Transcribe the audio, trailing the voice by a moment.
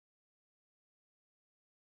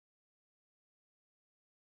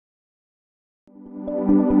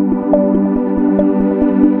Hello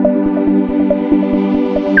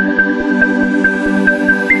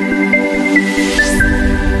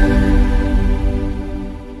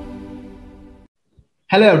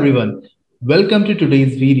everyone, welcome to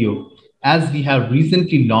today's video. As we have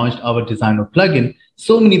recently launched our DesignO plugin,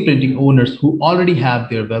 so many printing owners who already have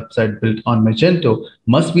their website built on Magento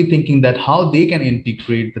must be thinking that how they can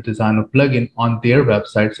integrate the DesignO plugin on their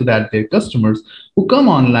website so that their customers who come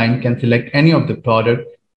online can select any of the product,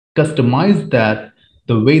 customize that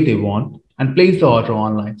the way they want, and place the order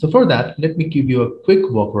online. So for that, let me give you a quick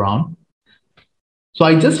walk around. So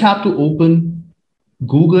I just have to open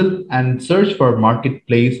Google and search for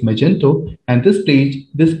Marketplace Magento, and this page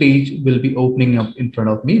will be opening up in front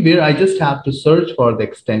of me, where I just have to search for the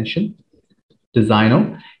extension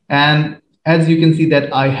DesignO. And as you can see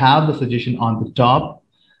that I have the suggestion on the top,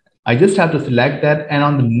 I just have to select that, and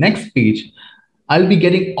on the next page I'll be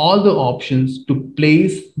getting all the options to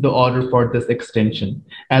place the order for this extension.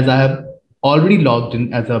 As I have already logged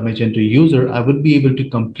in as a Magento user, I would be able to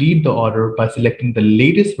complete the order by selecting the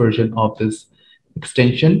latest version of this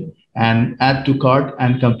extension and add to cart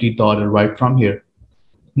and complete the order right from here.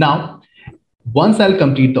 Now, once I'll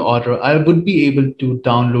complete the order, I would be able to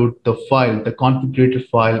download the file, the configurator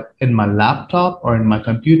file, in my laptop or in my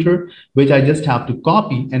computer, which I just have to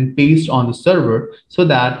copy and paste on the server so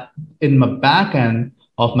that in my back end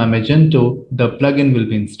of my Magento, the plugin will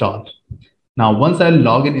be installed. Now, once I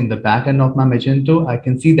log in the back end of my Magento, I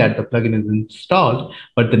can see that the plugin is installed,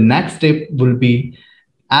 but the next step will be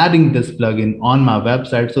adding this plugin on my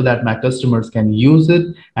website so that my customers can use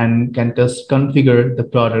it and can just configure the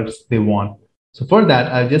products they want. So for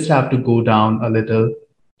that, I just have to go down a little,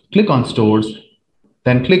 click on stores,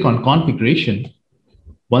 then click on configuration.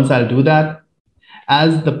 Once I'll do that,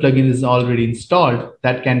 as the plugin is already installed,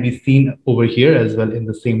 that can be seen over here as well in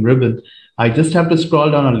the same ribbon. I just have to scroll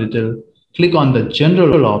down a little, click on the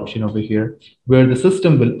general option over here, where the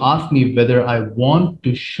system will ask me whether I want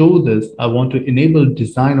to show this, I want to enable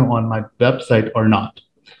DesignO on my website or not.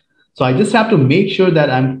 So I just have to make sure that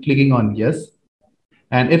I'm clicking on yes.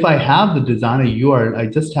 And if I have the DesignO URL, I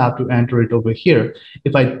just have to enter it over here.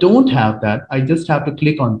 If I don't have that, I just have to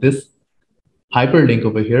click on this hyperlink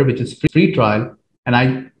over here, which is free trial. And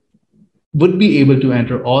I would be able to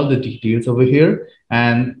enter all the details over here.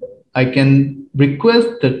 And I can request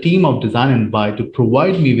the team of DesignNBuy to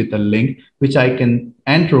provide me with a link, which I can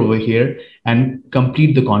enter over here and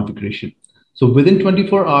complete the configuration. So within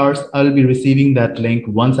 24 hours, I'll be receiving that link.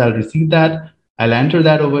 Once I'll receive that, I'll enter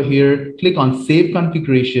that over here, click on Save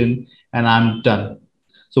Configuration, and I'm done.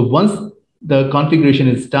 So once the configuration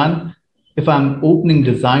is done, if I'm opening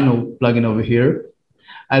DesignO plugin over here,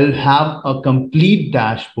 I'll have a complete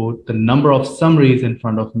dashboard, the number of summaries in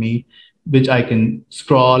front of me, which I can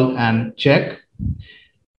scroll and check.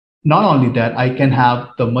 Not only that, I can have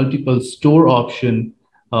the multiple store option,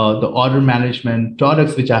 the order management,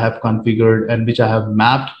 products which I have configured and which I have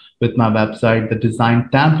mapped with my website, the design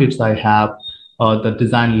templates I have, the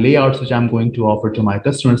design layouts which I'm going to offer to my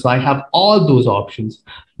customers. So I have all those options,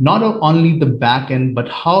 not only the back end, but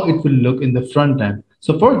how it will look in the front end.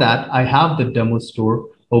 So for that, I have the demo store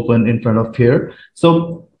open in front of here.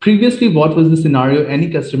 So previously, what was the scenario? Any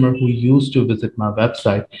customer who used to visit my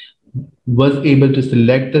website was able to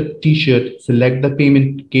select the t-shirt, select the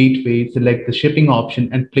payment gateway, select the shipping option,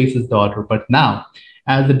 and places the order. But now,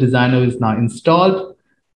 as the DesignO is now installed,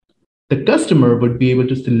 the customer would be able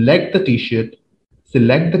to select the t-shirt,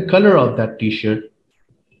 select the color of that t-shirt,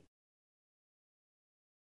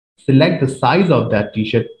 select the size of that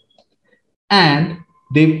t-shirt, and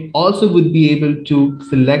they also would be able to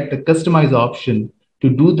select the customize option to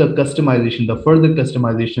do the customization, the further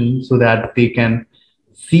customization, so that they can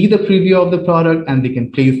see the preview of the product and they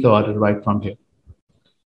can place the order right from here.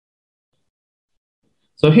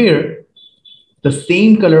 So here, the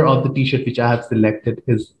same color of the t-shirt which I have selected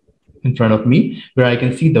is in front of me, where I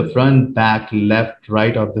can see the front, back, left,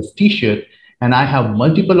 right of this t-shirt. And I have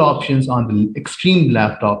multiple options on the extreme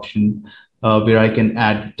left option, where I can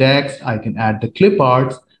add text, I can add the clip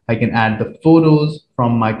arts, I can add the photos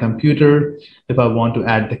from my computer. If I want to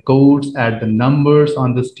add the codes, add the numbers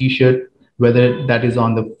on this t-shirt, whether that is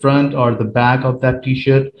on the front or the back of that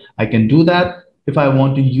t-shirt, I can do that. If I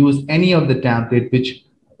want to use any of the template which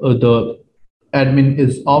the admin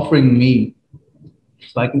is offering me,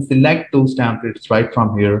 so I can select those templates right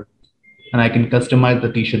from here, and I can customize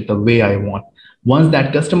the t-shirt the way I want. Once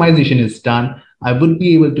that customization is done, I would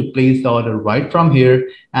be able to place the order right from here.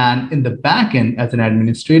 And in the backend, as an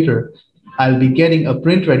administrator, I'll be getting a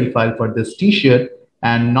print ready file for this t-shirt,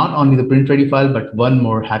 and not only the print ready file, but one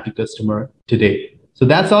more happy customer today. So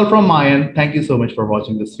that's all from my end. Thank you so much for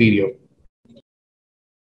watching this video.